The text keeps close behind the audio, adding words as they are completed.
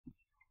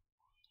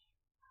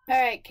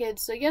Alright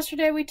kids, so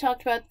yesterday we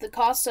talked about the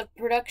costs of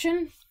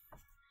production,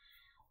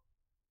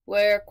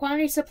 where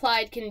quantity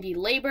supplied can be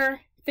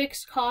labor.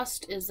 Fixed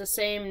cost is the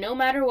same no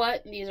matter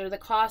what. These are the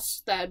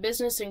costs that a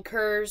business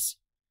incurs,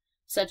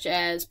 such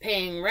as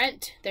paying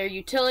rent, their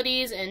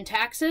utilities, and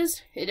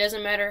taxes. It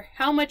doesn't matter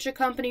how much a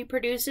company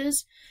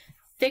produces,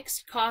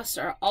 fixed costs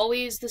are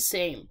always the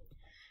same.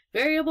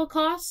 Variable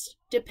costs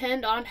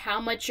depend on how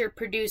much you're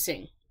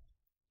producing.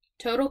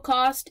 Total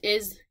cost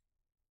is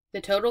the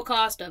total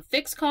cost of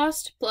fixed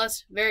cost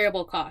plus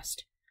variable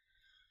cost.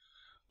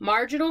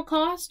 Marginal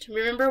cost,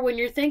 remember when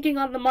you're thinking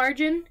on the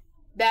margin,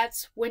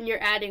 that's when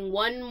you're adding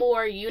one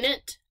more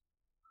unit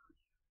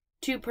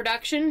to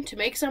production to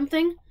make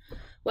something.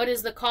 What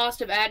is the cost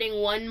of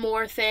adding one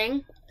more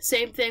thing?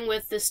 Same thing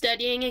with the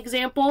studying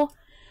example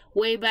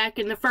way back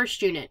in the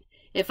first unit.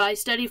 If I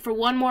study for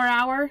one more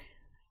hour,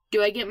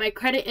 do I get my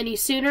credit any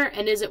sooner,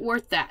 and is it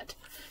worth that?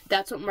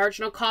 That's what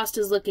marginal cost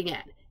is looking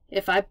at.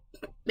 If I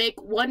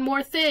make one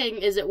more thing,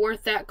 is it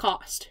worth that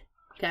cost?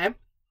 Okay.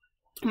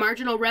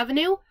 Marginal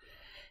revenue.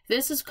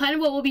 This is kind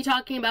of what we'll be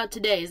talking about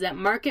today, is that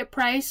market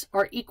price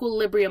or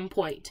equilibrium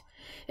point.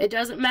 It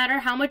doesn't matter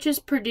how much is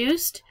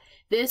produced.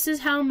 This is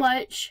how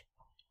much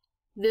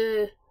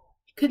the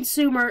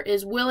consumer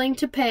is willing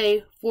to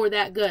pay for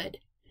that good.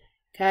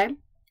 Okay.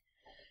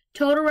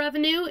 Total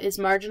revenue is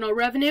marginal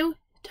revenue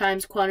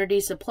times quantity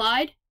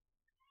supplied.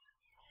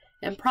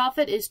 And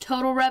profit is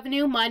total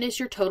revenue minus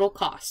your total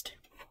cost.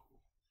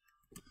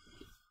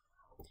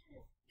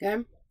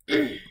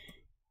 Okay.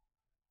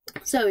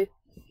 So,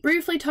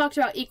 briefly talked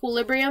about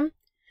equilibrium.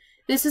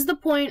 This is the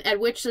point at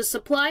which the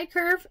supply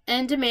curve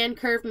and demand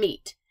curve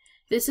meet.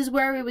 This is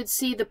where we would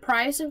see the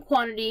price and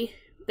quantity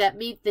that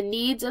meet the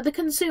needs of the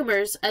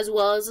consumers as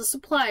well as the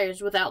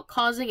suppliers without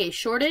causing a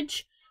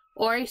shortage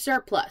or a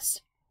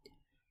surplus.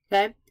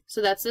 Okay,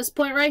 so that's this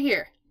point right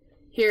here.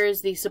 Here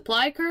is the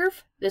supply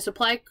curve. The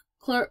supply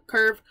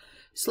curve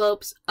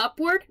slopes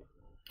upward,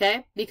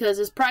 okay, because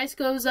as price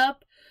goes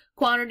up,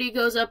 quantity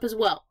goes up as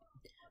well.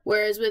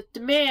 Whereas with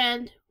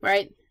demand,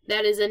 right,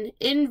 that is an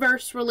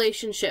inverse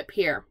relationship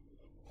here.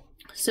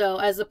 So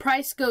as the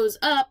price goes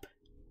up,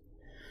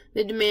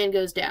 the demand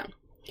goes down,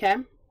 okay?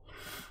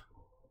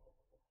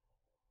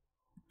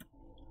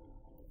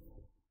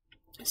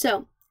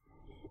 So,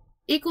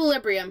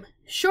 equilibrium.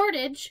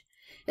 Shortage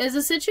is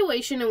a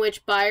situation in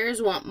which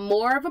buyers want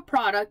more of a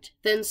product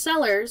than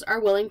sellers are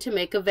willing to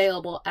make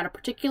available at a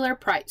particular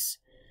price.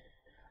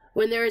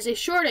 When there is a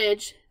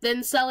shortage,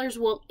 then sellers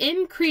will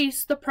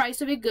increase the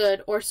price of a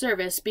good or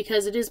service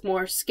because it is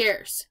more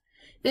scarce.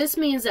 This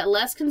means that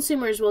less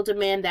consumers will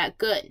demand that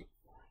good.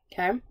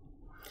 Okay?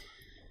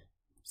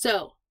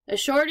 So, a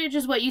shortage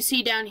is what you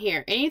see down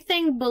here.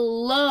 Anything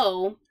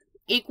below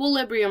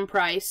equilibrium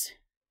price,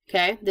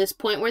 okay, this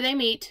point where they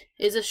meet,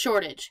 is a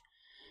shortage.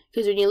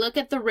 Because when you look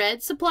at the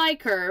red supply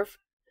curve,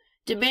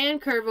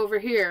 demand curve over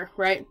here,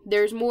 right,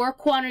 there's more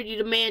quantity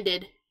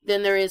demanded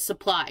than there is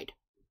supplied.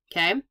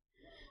 Okay?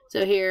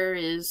 So here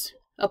is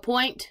a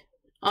point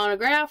on a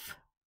graph,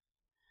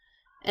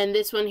 and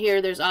this one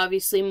here, there's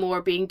obviously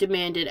more being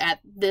demanded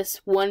at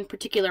this one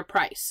particular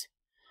price.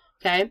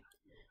 Okay?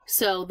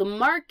 So the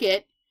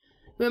market,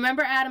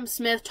 remember Adam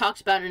Smith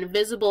talks about an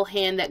invisible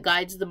hand that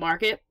guides the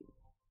market?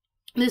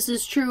 This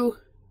is true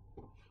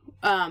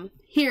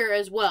here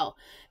as well,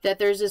 that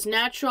there's this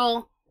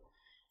natural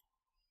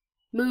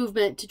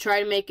movement to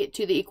try to make it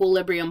to the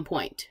equilibrium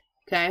point.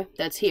 Okay?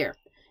 That's here.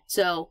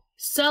 So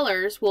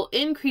sellers will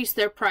increase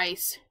their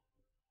price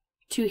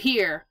to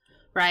here,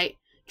 right?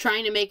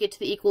 Trying to make it to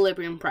the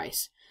equilibrium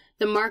price.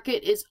 The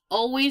market is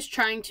always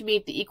trying to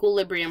meet the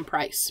equilibrium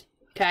price,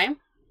 okay?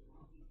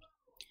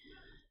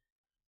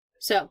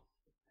 So,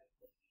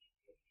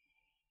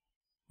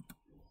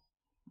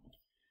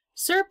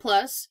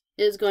 surplus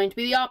is going to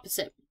be the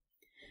opposite.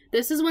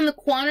 This is when the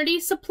quantity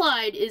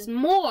supplied is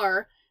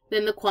more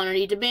than the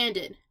quantity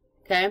demanded,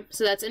 okay?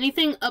 So that's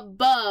anything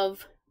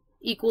above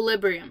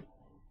equilibrium,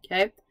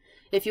 okay?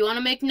 If you want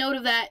to make note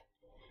of that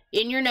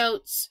in your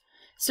notes,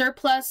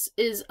 surplus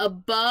is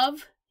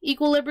above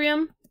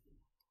equilibrium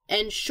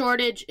and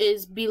shortage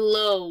is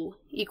below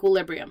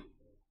equilibrium.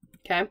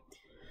 Okay?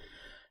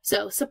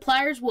 So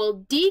suppliers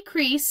will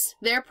decrease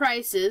their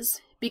prices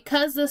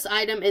because this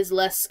item is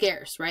less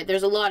scarce, right?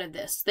 There's a lot of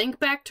this. Think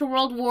back to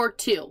World War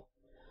II.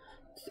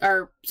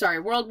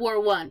 World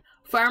War I.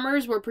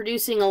 Farmers were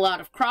producing a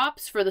lot of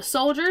crops for the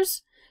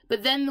soldiers.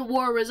 But then the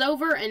war was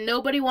over and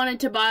nobody wanted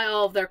to buy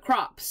all of their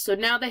crops. So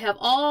now they have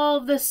all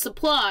of this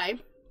supply,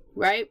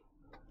 right?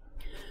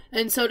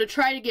 And so to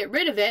try to get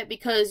rid of it,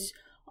 because,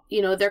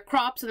 you know, their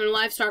crops and their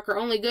livestock are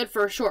only good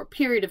for a short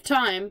period of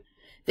time,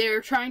 they're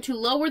trying to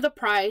lower the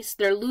price.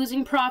 They're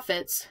losing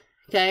profits,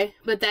 okay?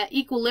 But that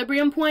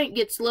equilibrium point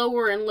gets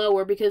lower and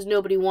lower because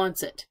nobody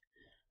wants it,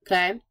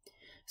 okay?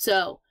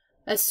 So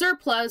a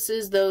surplus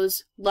is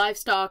those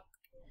livestock,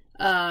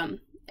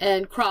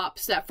 and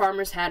crops that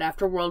farmers had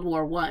after World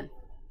War I.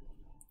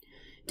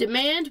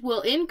 Demand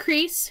will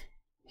increase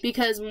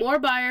because more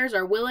buyers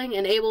are willing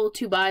and able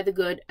to buy the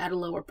good at a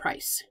lower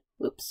price.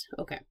 Whoops,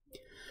 okay.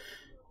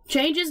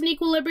 Changes in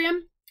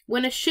equilibrium.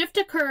 when a shift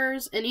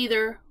occurs in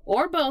either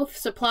or both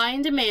supply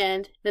and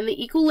demand, then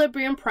the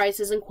equilibrium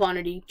prices and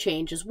quantity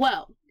change as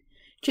well.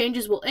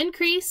 Changes will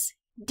increase,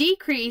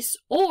 decrease,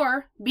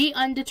 or be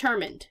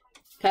undetermined.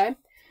 Okay?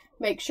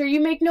 Make sure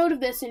you make note of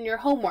this in your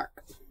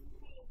homework.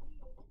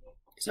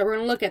 So we're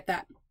going to look at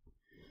that.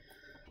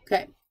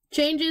 Okay.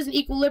 Changes in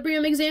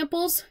equilibrium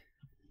examples.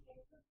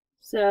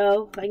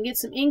 So if I can get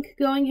some ink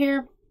going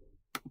here.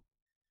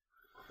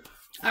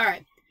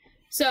 Alright.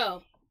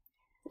 So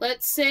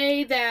let's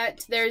say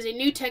that there's a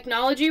new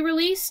technology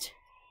released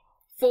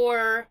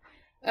for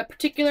a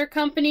particular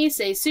company,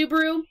 say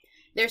Subaru.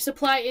 Their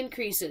supply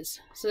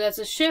increases. So that's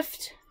a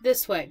shift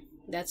this way.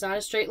 That's not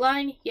a straight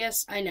line.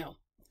 Yes, I know.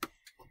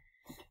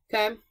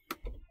 Okay.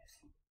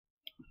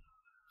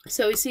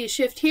 So we see a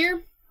shift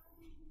here.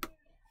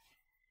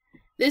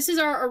 This is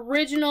our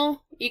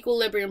original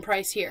equilibrium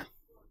price here.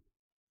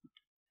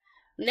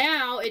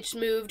 Now it's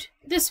moved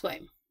this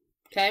way.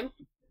 Okay.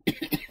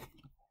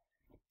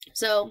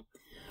 So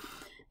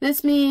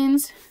this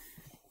means...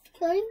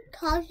 Who are you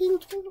talking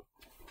to?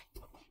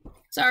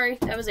 Sorry,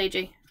 that was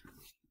AJ.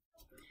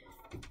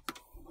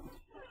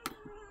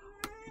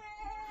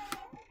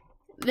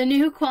 The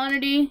new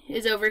quantity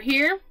is over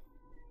here.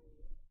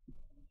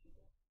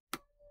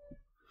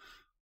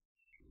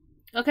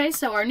 Okay,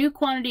 so our new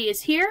quantity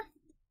is here.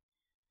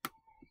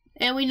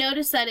 And we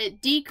notice that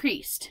it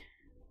decreased.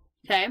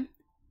 Okay.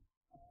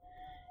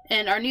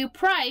 And our new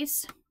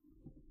price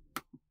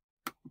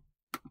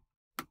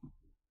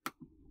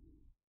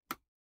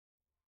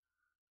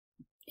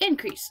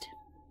increased.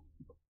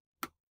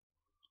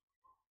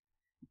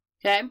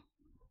 Okay.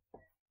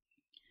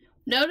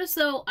 Notice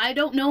though, I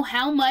don't know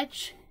how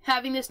much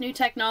having this new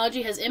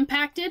technology has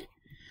impacted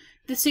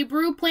the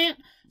Subaru plant,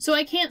 so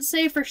I can't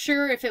say for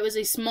sure if it was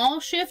a small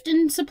shift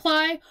in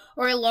supply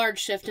or a large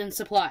shift in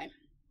supply.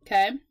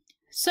 Okay?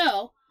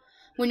 So,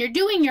 when you're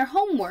doing your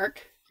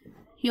homework,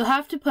 you'll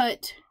have to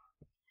put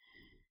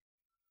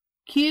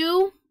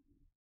Q,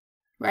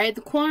 right?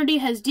 The quantity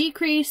has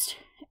decreased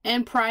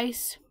and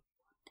price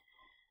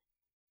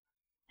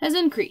has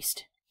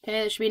increased. Okay,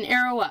 there should be an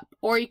arrow up.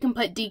 Or you can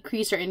put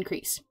decrease or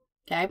increase.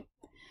 Okay?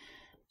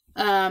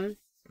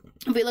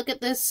 If we look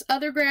at this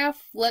other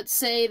graph, let's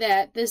say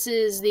that this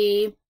is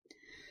the,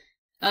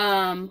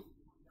 that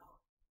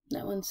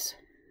one's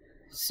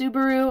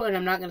Subaru, and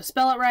I'm not going to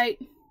spell it right.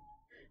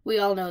 We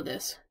all know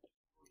this.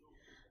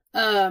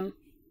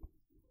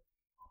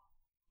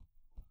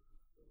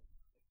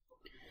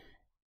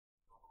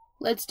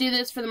 Let's do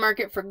this for the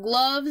market for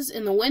gloves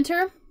in the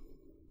winter.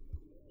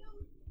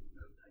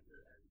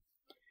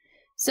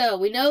 So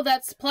we know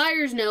that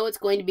suppliers know it's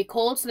going to be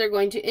cold, so they're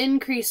going to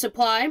increase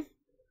supply,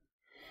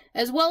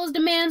 as well as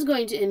demand's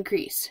going to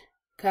increase,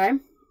 okay?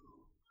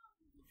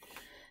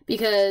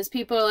 Because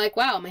people are like,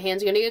 wow, my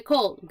hands are going to get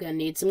cold. I'm going to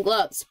need some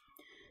gloves.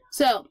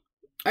 So,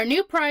 our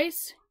new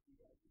price,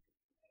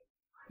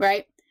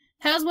 right,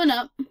 has went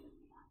up.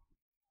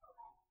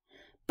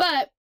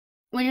 But,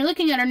 when you're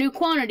looking at our new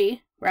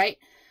quantity, right,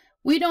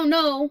 we don't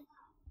know,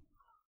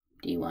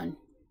 D1,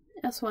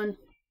 S1,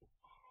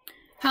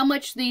 how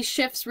much these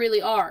shifts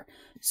really are.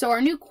 So,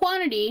 our new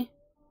quantity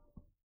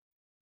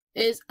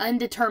is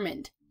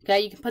undetermined.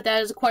 Okay, you can put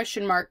that as a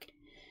question mark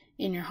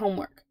in your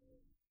homework.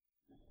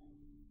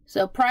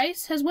 So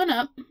price has went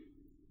up.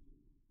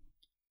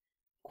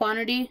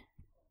 Quantity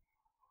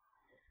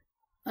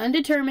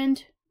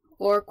undetermined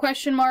or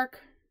question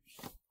mark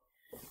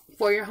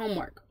for your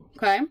homework.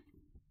 Okay?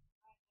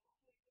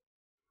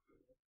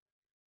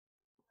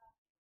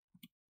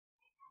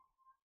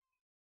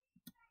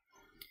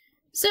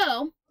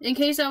 So, in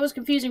case I was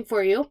confusing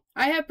for you,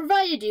 I have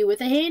provided you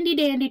with a handy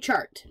dandy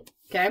chart.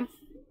 Okay?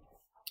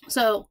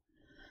 So,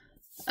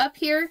 up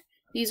here,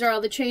 these are all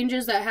the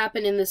changes that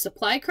happen in the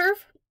supply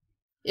curve.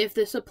 If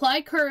the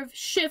supply curve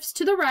shifts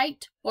to the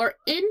right or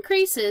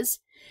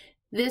increases,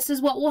 this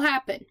is what will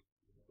happen.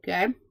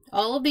 Okay?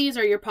 All of these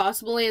are your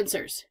possible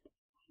answers.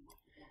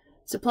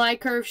 Supply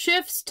curve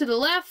shifts to the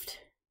left,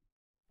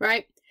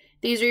 right?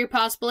 These are your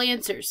possible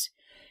answers.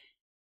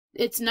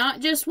 It's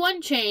not just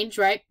one change,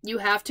 right? You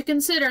have to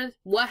consider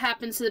what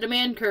happens to the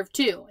demand curve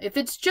too. If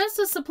it's just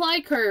a supply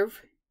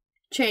curve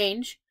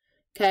change,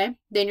 okay,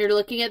 then you're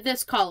looking at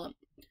this column.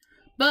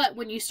 But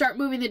when you start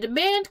moving the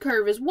demand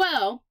curve as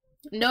well,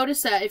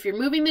 notice that if you're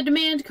moving the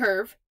demand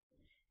curve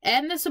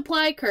and the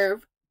supply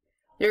curve,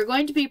 there are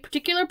going to be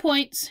particular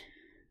points,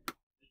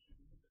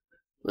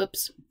 that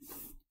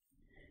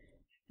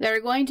are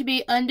going to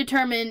be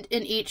undetermined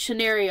in each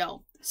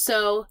scenario.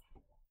 So,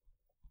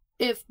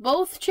 if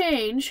both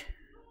change,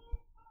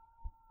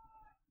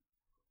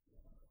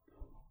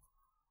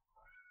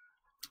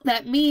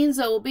 that means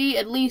there will be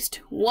at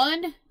least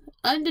one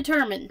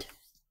undetermined.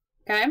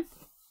 Okay?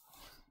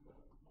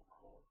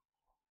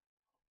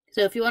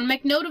 So if you want to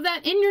make note of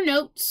that in your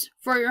notes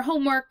for your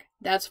homework,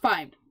 that's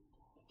fine.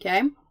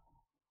 Okay?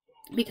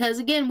 Because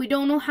again, we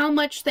don't know how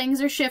much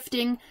things are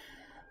shifting.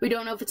 We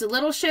don't know if it's a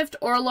little shift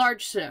or a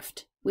large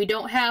shift. We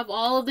don't have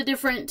all of the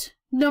different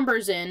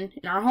numbers in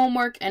our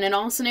homework and in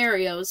all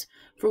scenarios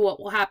for what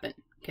will happen.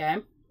 Okay?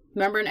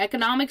 Remember, in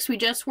economics, we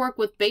just work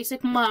with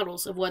basic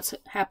models of what's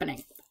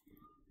happening.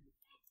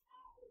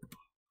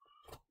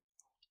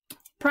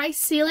 Price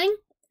ceiling.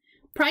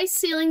 Price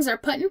ceilings are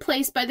put in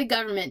place by the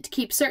government to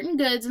keep certain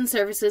goods and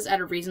services at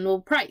a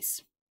reasonable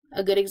price.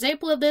 A good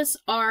example of this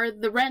are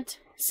the rent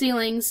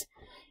ceilings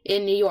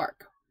in New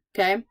York.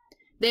 Okay?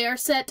 They are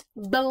set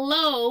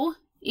below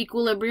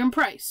equilibrium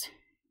price.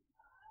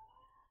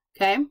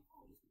 Okay?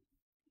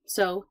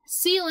 So,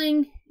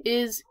 ceiling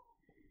is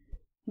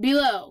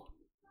below.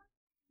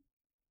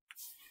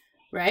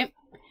 Right?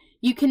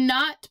 You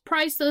cannot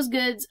price those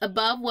goods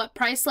above what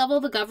price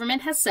level the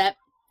government has set.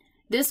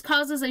 This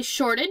causes a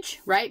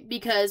shortage, right?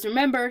 Because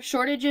remember,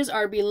 shortages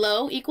are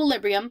below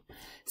equilibrium.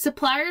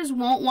 Suppliers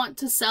won't want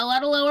to sell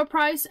at a lower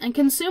price, and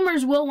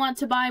consumers will want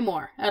to buy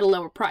more at a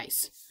lower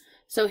price.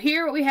 So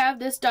here we have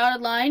this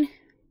dotted line.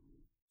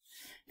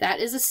 That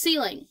is a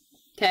ceiling,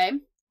 okay?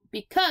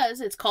 Because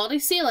it's called a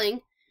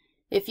ceiling,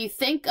 if you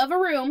think of a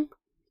room,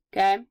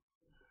 okay?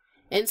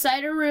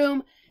 Inside a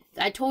room,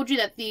 I told you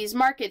that these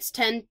markets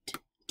tend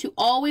to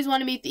always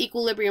want to meet the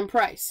equilibrium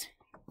price,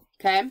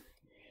 okay?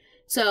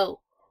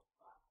 So,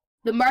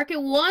 the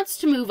market wants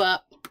to move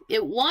up.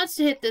 It wants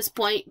to hit this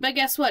point, but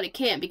guess what? It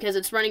can't because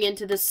it's running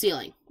into this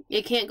ceiling.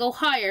 It can't go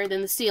higher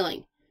than the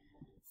ceiling.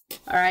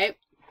 Alright?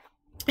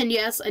 And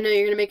yes, I know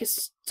you're going to make a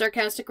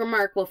sarcastic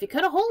remark. Well, if you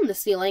cut a hole in the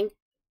ceiling,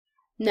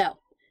 no.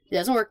 It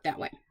doesn't work that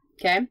way.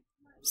 Okay?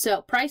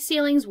 So, price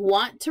ceilings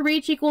want to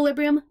reach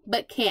equilibrium,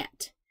 but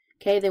can't.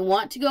 Okay? They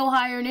want to go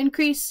higher and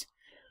increase,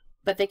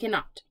 but they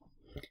cannot.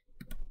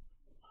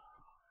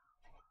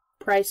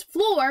 Price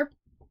floor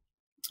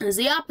is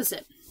the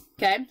opposite.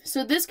 Okay,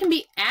 so this can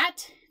be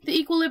at the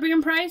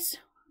equilibrium price,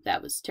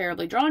 that was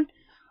terribly drawn,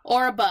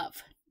 or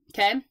above,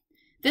 okay?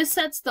 This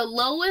sets the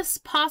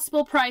lowest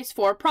possible price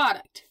for a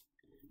product.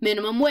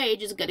 Minimum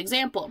wage is a good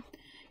example.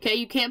 Okay,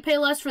 you can't pay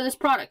less for this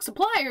product.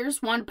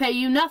 Suppliers want to pay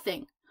you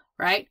nothing,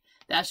 right?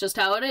 That's just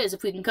how it is.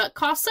 If we can cut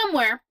costs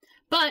somewhere,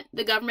 but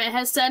the government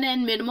has set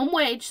in minimum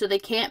wage, so they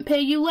can't pay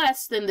you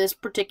less than this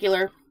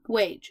particular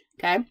wage,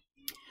 okay?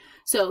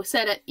 So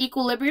set at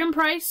equilibrium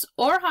price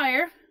or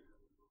higher.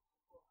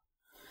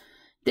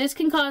 This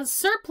can cause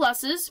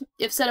surpluses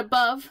if set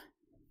above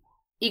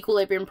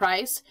equilibrium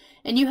price,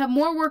 and you have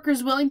more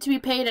workers willing to be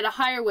paid at a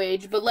higher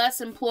wage, but less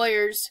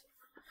employers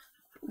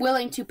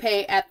willing to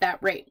pay at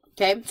that rate.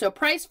 Okay, so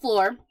price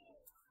floor,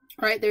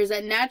 right, there's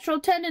that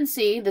natural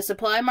tendency, the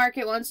supply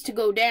market wants to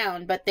go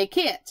down, but they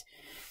can't,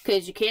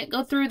 because you can't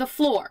go through the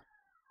floor.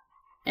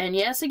 And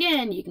yes,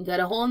 again, you can cut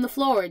a hole in the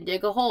floor and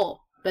dig a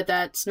hole, but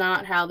that's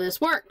not how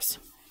this works.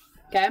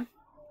 Okay?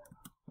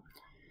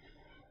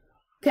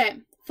 Okay.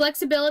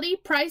 Flexibility.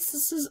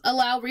 Prices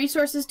allow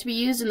resources to be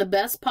used in the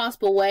best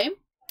possible way.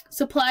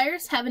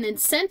 Suppliers have an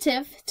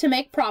incentive to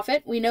make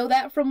profit. We know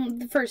that from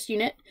the first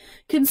unit.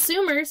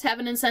 Consumers have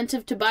an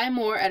incentive to buy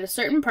more at a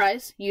certain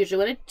price, usually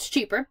when it's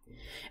cheaper.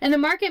 And the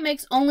market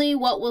makes only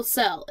what will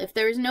sell. If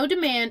there is no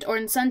demand or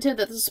incentive,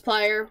 that the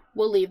supplier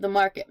will leave the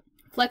market.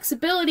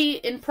 Flexibility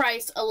in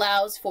price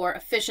allows for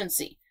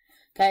efficiency.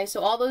 Okay,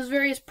 so all those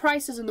various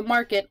prices in the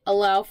market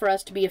allow for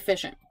us to be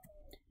efficient.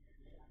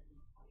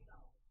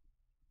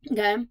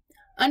 Okay,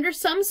 under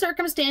some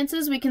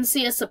circumstances, we can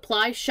see a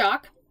supply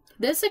shock.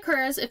 This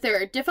occurs if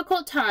there are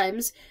difficult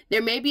times,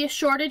 there may be a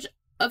shortage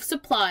of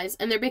supplies,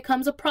 and there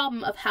becomes a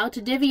problem of how to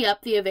divvy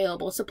up the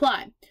available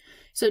supply.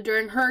 So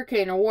during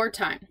hurricane or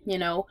wartime, you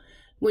know,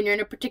 when you're in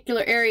a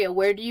particular area,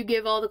 where do you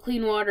give all the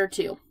clean water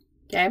to?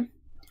 Okay,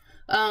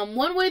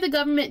 one way the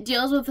government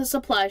deals with the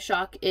supply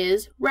shock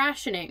is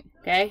rationing.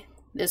 Okay,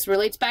 this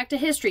relates back to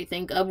history.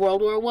 Think of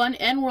World War I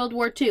and World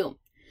War II.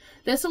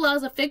 This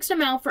allows a fixed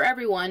amount for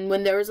everyone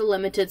when there is a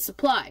limited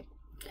supply,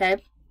 okay?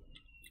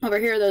 Over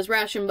here are those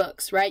ration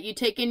books, right? You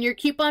take in your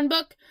coupon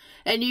book,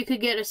 and you could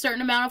get a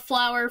certain amount of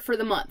flour for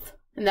the month,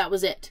 and that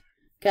was it,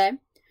 okay?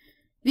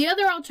 The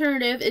other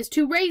alternative is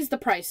to raise the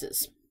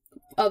prices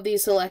of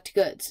these select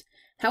goods.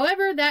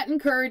 However, that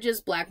encourages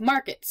black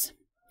markets.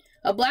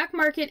 A black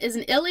market is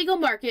an illegal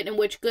market in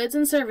which goods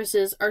and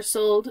services are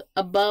sold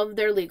above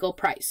their legal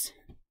price,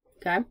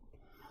 okay?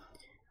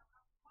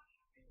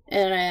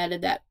 And I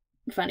added that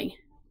funny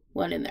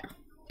one in there.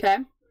 Okay,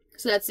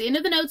 so that's the end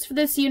of the notes for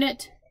this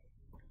unit.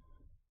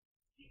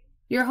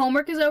 Your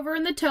homework is over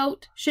in the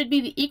tote. Should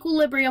be the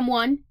equilibrium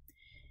one.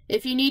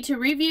 If you need to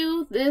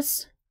review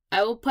this,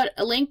 I will put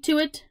a link to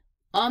it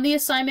on the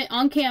assignment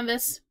on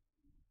Canvas.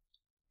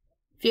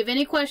 If you have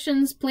any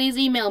questions, please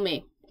email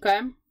me.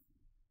 Okay.